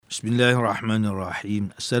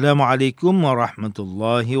Bismillahirrahmanirrahim. Assalamualaikum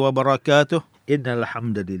warahmatullahi wabarakatuh. Innal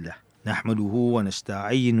hamdalillah nahmaduhu wa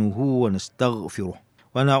nasta'inuhu wa nastaghfiruh.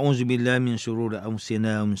 Wa na'udzu billahi min shururi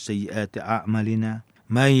anfusina wa min sayyiati a'malina.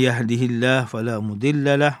 Man yahdihillahu fala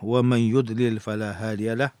mudilla lahu wa man yudlil fala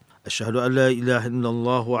hadiya lahu. Asyhadu an la ilaha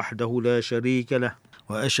illallah wahdahu la syarika lahu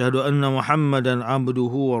wa asyhadu anna Muhammadan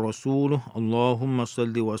 'abduhu wa rasuluh. Allahumma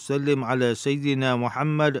shalli wa sallim ala sayyidina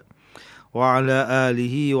Muhammad wa ala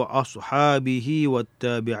alihi wa ashabihi wa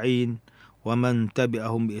tabi'in wa man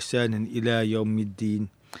tabi'ahum bi ihsanin ila yaumiddin.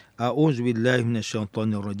 A'udzu billahi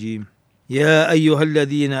minasyaitonir rajim. Ya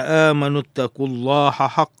ayyuhalladzina amanu taqullaha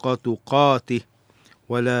haqqa tuqatih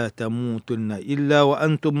wa la tamutunna illa wa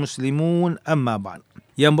antum muslimun, amma ba'd.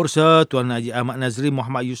 Yang berusaha Tuan Haji Ahmad Nazri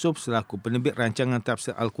Muhammad Yusof selaku penerbit rancangan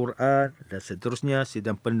tafsir Al-Quran dan seterusnya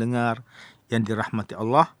sidang pendengar yang dirahmati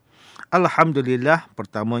Allah. Alhamdulillah,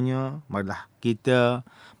 pertamanya marilah kita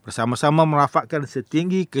bersama-sama merafakkan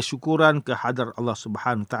setinggi kesyukuran kehadrat Allah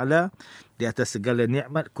Subhanahu Taala di atas segala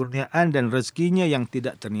nikmat, kurniaan dan rezekinya yang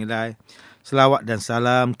tidak ternilai. Selawat dan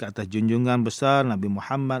salam ke atas junjungan besar Nabi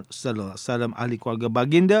Muhammad sallallahu alaihi wasallam, ahli keluarga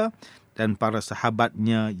baginda dan para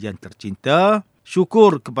sahabatnya yang tercinta.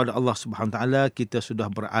 Syukur kepada Allah Subhanahu Taala kita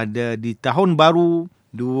sudah berada di tahun baru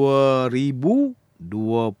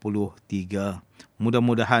 2023.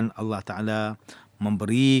 Mudah-mudahan Allah Ta'ala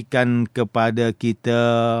memberikan kepada kita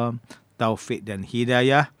taufik dan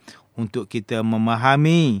hidayah untuk kita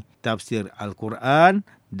memahami tafsir Al-Quran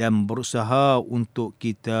dan berusaha untuk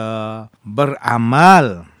kita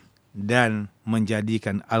beramal dan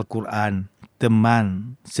menjadikan Al-Quran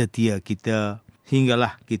teman setia kita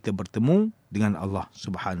hinggalah kita bertemu dengan Allah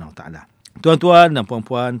Subhanahu Wa Ta'ala. Tuan-tuan dan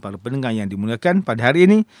puan-puan, para pendengar yang dimuliakan, pada hari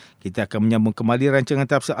ini kita akan menyambung kembali rancangan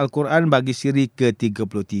tafsir Al-Quran bagi siri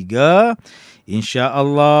ke-33.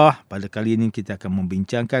 InsyaAllah pada kali ini kita akan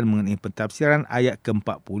membincangkan mengenai pentafsiran ayat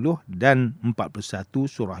ke-40 dan 41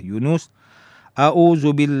 surah Yunus.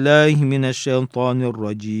 A'udzu billahi minasyaitonir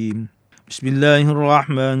rajim.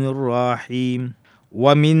 Bismillahirrahmanirrahim.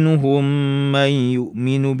 Wa minhum man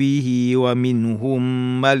yu'minu bihi wa minhum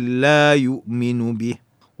man la yu'minu bihi.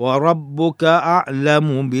 وَرَبُّكَ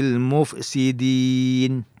أَعْلَمُ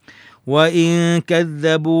بِالْمُفْسِدِينَ وَإِنْ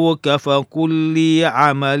كَذَّبُوكَ فَقُلْ لِي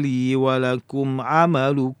عَمَلِي وَلَكُمْ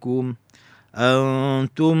عَمَلُكُمْ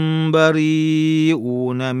أَنْتُمْ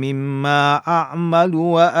بَرِيئُونَ مِمَّا أَعْمَلُ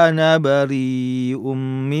وَأَنَا بَرِيءٌ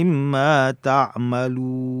مِمَّا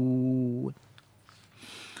تَعْمَلُونَ.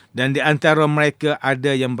 Dan di antara mereka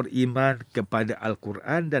ada yang beriman kepada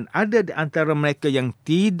Al-Quran dan ada di antara mereka yang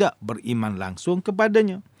tidak beriman langsung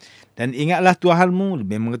kepadanya. Dan ingatlah Tuhanmu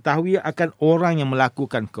lebih mengetahui akan orang yang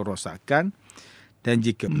melakukan kerosakan dan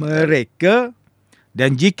jika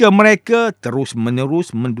mereka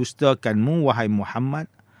terus-menerus mendustakanmu, wahai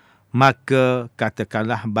Muhammad, maka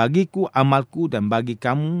katakanlah bagiku amalku dan bagi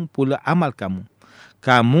kamu pula amal kamu.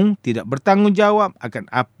 Kamu tidak bertanggungjawab akan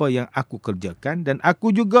apa yang aku kerjakan dan aku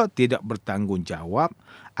juga tidak bertanggungjawab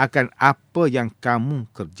akan apa yang kamu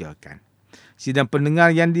kerjakan. Sidang pendengar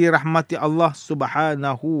yang dirahmati Allah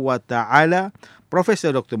Subhanahu wa Ta'ala, Profesor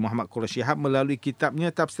Dr. Muhammad Quraish Shihab melalui kitabnya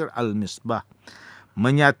Tafsir Al-Misbah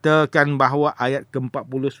menyatakan bahawa ayat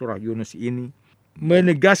ke-40 surah Yunus ini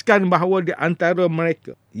menegaskan bahawa di antara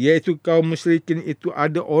mereka, iaitu kaum musyrikin itu,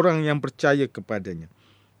 ada orang yang percaya kepadanya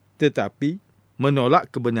tetapi menolak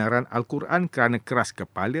kebenaran Al-Quran kerana keras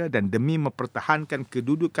kepala dan demi mempertahankan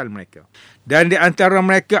kedudukan mereka. Dan di antara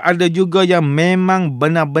mereka ada juga yang memang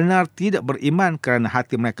benar-benar tidak beriman kerana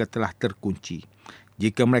hati mereka telah terkunci.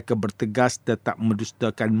 Jika mereka bertegas tetap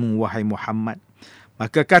mendustakanmu, wahai Muhammad,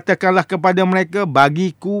 maka katakanlah kepada mereka,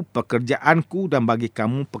 bagiku pekerjaanku dan bagi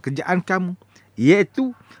kamu pekerjaan kamu,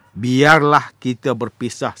 iaitu biarlah kita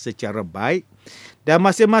berpisah secara baik dan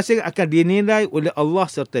masing-masing akan dinilai oleh Allah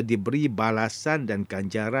serta diberi balasan dan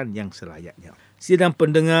ganjaran yang selayaknya. Sidang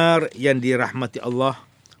pendengar yang dirahmati Allah,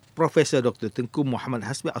 Profesor Dr. Tengku Muhammad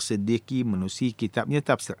Hasbi As-Siddiqi menerusi kitabnya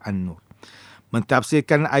Tafsir An-Nur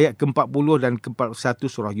mentafsirkan ayat ke-40 dan ke-41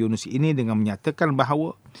 surah Yunus ini dengan menyatakan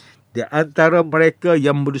bahawa di antara mereka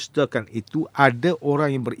yang mendustakan itu ada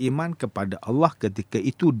orang yang beriman kepada Allah ketika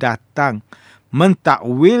itu datang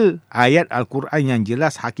mentakwil ayat Al-Quran yang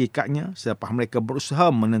jelas hakikatnya selepas mereka berusaha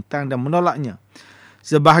menentang dan menolaknya.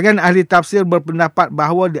 Sebahagian ahli tafsir berpendapat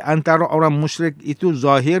bahawa di antara orang musyrik itu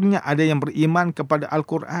zahirnya ada yang beriman kepada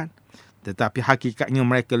Al-Quran, tetapi hakikatnya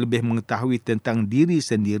mereka lebih mengetahui tentang diri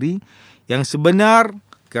sendiri yang sebenar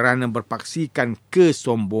kerana berpaksikan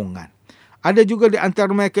kesombongan. Ada juga di antara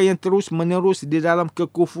mereka yang terus-menerus di dalam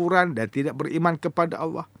kekufuran dan tidak beriman kepada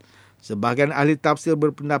Allah. Sebahagian ahli tafsir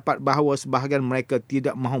berpendapat bahawa sebahagian mereka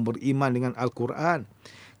tidak mahu beriman dengan Al-Quran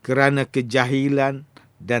kerana kejahilan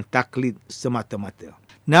dan taklid semata-mata.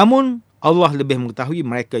 Namun Allah lebih mengetahui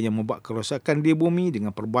mereka yang membuat kerosakan di bumi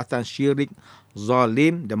dengan perbuatan syirik,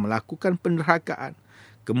 zalim dan melakukan penderhakaan.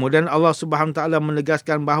 Kemudian Allah Subhanahu Taala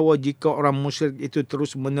menegaskan bahawa jika orang musyrik itu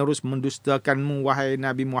terus-menerus mendustakanmu, wahai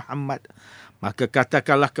Nabi Muhammad, maka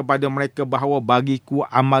katakanlah kepada mereka bahawa bagiku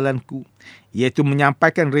amalanku, iaitu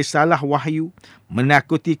menyampaikan risalah wahyu,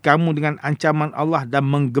 menakuti kamu dengan ancaman Allah dan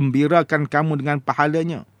menggembirakan kamu dengan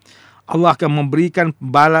pahalanya. Allah akan memberikan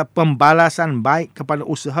pembalasan baik kepada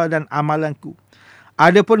usaha dan amalanku.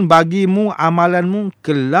 Adapun bagimu amalanmu,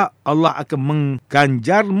 kelak Allah akan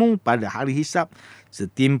mengganjarmu pada hari hisab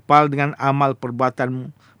setimpal dengan amal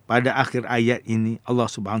perbuatanmu. Pada akhir ayat ini Allah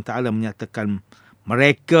Subhanahu Taala menyatakan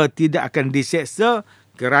mereka tidak akan diseksa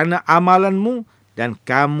kerana amalanmu dan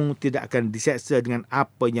kamu tidak akan diseksa dengan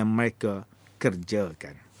apa yang mereka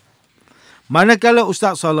kerjakan. Manakala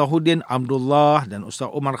Ustaz Salahuddin Abdullah dan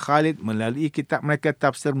Ustaz Umar Khalid melalui kitab mereka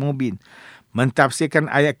Tafsir Mubin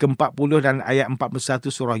mentafsirkan ayat ke-40 dan ayat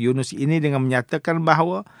 41 surah Yunus ini dengan menyatakan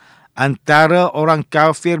bahawa antara orang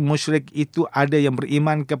kafir musyrik itu ada yang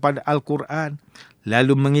beriman kepada Al-Quran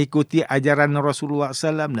lalu mengikuti ajaran Rasulullah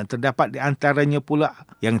SAW, dan terdapat di antaranya pula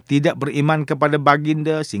yang tidak beriman kepada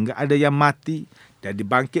baginda sehingga ada yang mati dan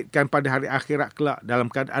dibangkitkan pada hari akhirat kelak dalam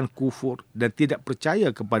keadaan kufur dan tidak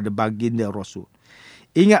percaya kepada baginda Rasul.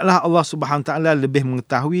 Ingatlah Allah Subhanahu Taala lebih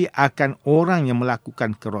mengetahui akan orang yang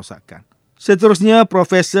melakukan kerosakan. Seterusnya,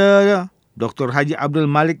 Profesor Dr. Haji Abdul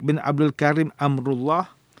Malik bin Abdul Karim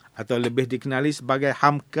Amrullah atau lebih dikenali sebagai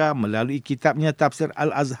Hamka melalui kitabnya Tafsir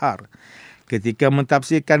Al-Azhar, ketika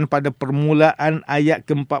mentafsirkan pada permulaan ayat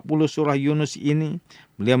ke-40 surah Yunus ini,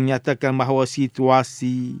 beliau menyatakan bahawa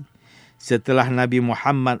situasi setelah Nabi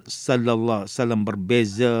Muhammad sallallahu alaihi wasallam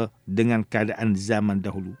berbeza dengan keadaan zaman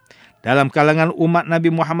dahulu. Dalam kalangan umat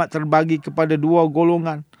Nabi Muhammad terbagi kepada dua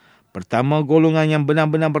golongan. Pertama, golongan yang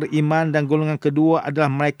benar-benar beriman, dan golongan kedua adalah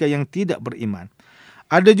mereka yang tidak beriman.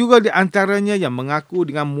 Ada juga di antaranya yang mengaku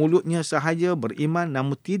dengan mulutnya sahaja beriman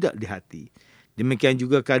namun tidak di hati. Demikian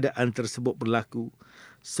juga keadaan tersebut berlaku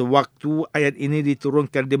sewaktu ayat ini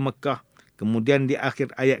diturunkan di Mekah. Kemudian di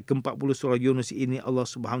akhir ayat ke-40 surah Yunus ini Allah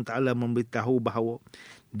Subhanahu Taala memberitahu bahawa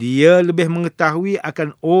Dia lebih mengetahui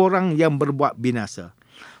akan orang yang berbuat binasa.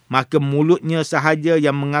 Maka mulutnya sahaja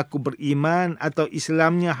yang mengaku beriman atau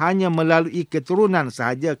Islamnya hanya melalui keturunan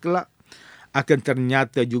sahaja kelak akan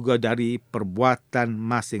ternyata juga dari perbuatan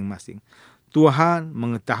masing-masing. Tuhan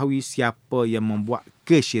mengetahui siapa yang membuat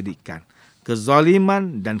kesyirikan,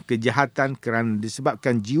 kezaliman dan kejahatan kerana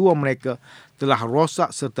disebabkan jiwa mereka telah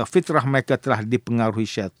rosak serta fitrah mereka telah dipengaruhi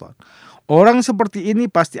syaitan. Orang seperti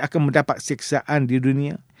ini pasti akan mendapat siksaan di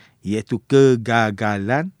dunia, iaitu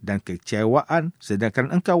kegagalan dan kecewaan,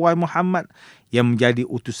 sedangkan engkau, wahai Muhammad, yang menjadi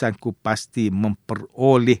utusanku pasti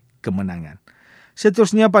memperoleh kemenangan.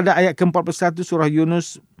 Seterusnya pada ayat ke-41 surah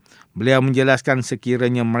Yunus, beliau menjelaskan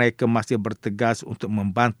sekiranya mereka masih bertegas untuk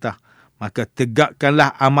membantah, maka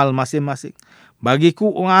tegakkanlah amal masing-masing. Bagiku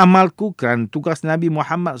amalku kerana tugas Nabi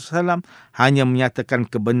Muhammad SAW hanya menyatakan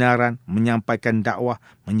kebenaran, menyampaikan dakwah,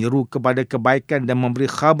 menyeru kepada kebaikan dan memberi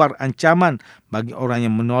khabar ancaman bagi orang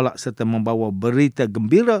yang menolak serta membawa berita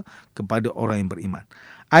gembira kepada orang yang beriman.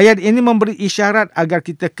 Ayat ini memberi isyarat agar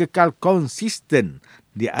kita kekal konsisten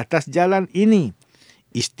di atas jalan ini.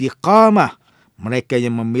 Istiqamah. Mereka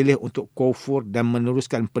yang memilih untuk kufur dan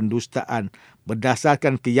meneruskan pendustaan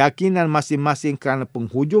berdasarkan keyakinan masing-masing kerana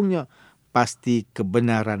penghujungnya pasti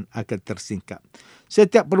kebenaran akan tersingkap.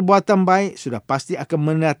 Setiap perbuatan baik sudah pasti akan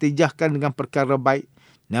menatijahkan dengan perkara baik.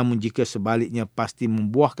 Namun jika sebaliknya pasti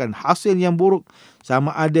membuahkan hasil yang buruk,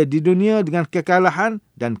 sama ada di dunia dengan kekalahan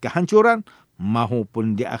dan kehancuran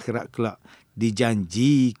maupun di akhirat kelak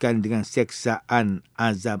dijanjikan dengan seksaan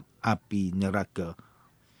azab api neraka.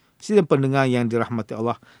 Sidang pendengar yang dirahmati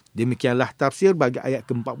Allah, demikianlah tafsir bagi ayat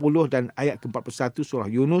ke-40 dan ayat ke-41 surah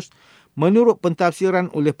Yunus. Menurut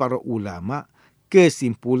pentafsiran oleh para ulama,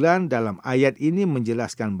 kesimpulan dalam ayat ini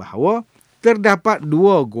menjelaskan bahawa terdapat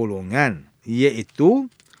dua golongan, iaitu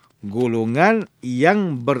golongan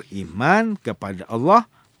yang beriman kepada Allah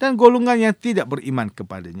dan golongan yang tidak beriman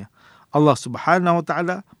kepadanya. Allah Subhanahu Wa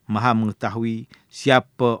Taala Maha mengetahui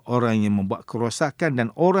siapa orang yang membuat kerosakan dan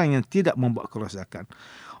orang yang tidak membuat kerosakan.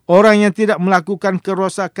 Orang yang tidak melakukan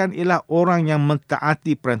kerosakan ialah orang yang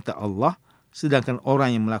mentaati perintah Allah, sedangkan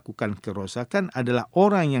orang yang melakukan kerosakan adalah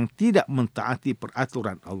orang yang tidak mentaati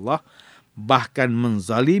peraturan Allah, bahkan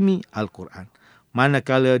menzalimi Al-Quran.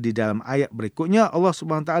 Manakala di dalam ayat berikutnya Allah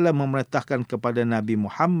Subhanahu Wa Taala memerintahkan kepada Nabi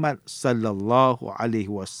Muhammad sallallahu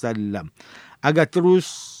alaihi wasallam agar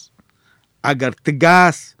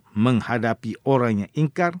tegas menghadapi orang yang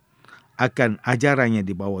ingkar, akan ajaran yang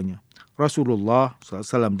dibawanya. Rasulullah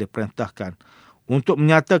SAW diperintahkan untuk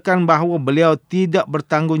menyatakan bahawa beliau tidak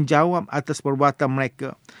bertanggungjawab atas perbuatan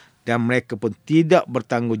mereka dan mereka pun tidak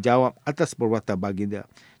bertanggungjawab atas perbuatan baginda.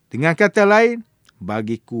 Dengan kata lain,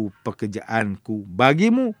 bagiku pekerjaanku,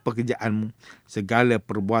 bagimu pekerjaanmu. Segala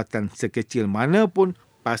perbuatan sekecil mana pun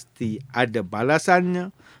pasti ada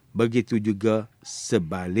balasannya. Begitu juga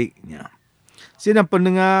sebaliknya. Sidang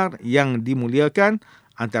pendengar yang dimuliakan,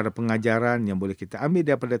 antara pengajaran yang boleh kita ambil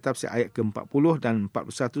daripada tafsir ayat ke-40 dan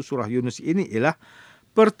 41 surah Yunus ini ialah,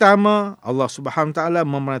 pertama, Allah Subhanahu Taala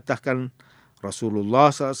memerintahkan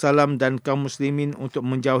Rasulullah SAW dan kaum muslimin untuk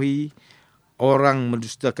menjauhi orang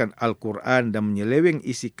mendustakan Al-Quran dan menyeleweng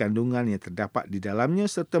isi kandungan yang terdapat di dalamnya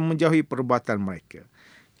serta menjauhi perbuatan mereka.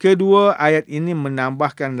 Kedua, ayat ini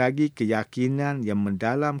menambahkan lagi keyakinan yang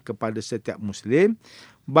mendalam kepada setiap Muslim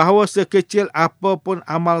bahawa sekecil apapun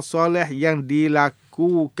amal soleh yang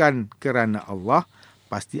dilakukan kerana Allah,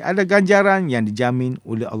 pasti ada ganjaran yang dijamin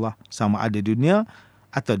oleh Allah sama ada dunia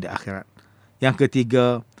atau di akhirat. Yang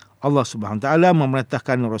ketiga, Allah Subhanahu Taala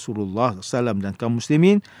memerintahkan Rasulullah SAW dan kaum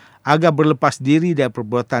muslimin agar berlepas diri dari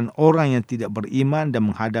perbuatan orang yang tidak beriman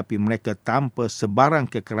dan menghadapi mereka tanpa sebarang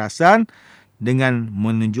kekerasan dengan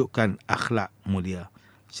menunjukkan akhlak mulia.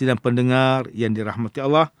 Sidang pendengar yang dirahmati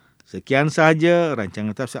Allah, sekian sahaja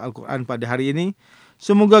rancangan tafsir Al-Quran pada hari ini.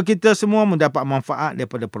 Semoga kita semua mendapat manfaat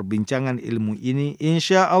daripada perbincangan ilmu ini.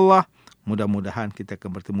 Insya-Allah, mudah-mudahan kita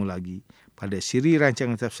akan bertemu lagi pada siri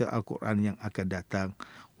rancangan tafsir Al-Quran yang akan datang.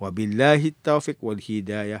 Wabillahi taufiq wal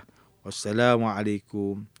hidayah.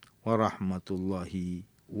 Wassalamualaikum warahmatullahi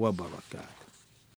wabarakatuh.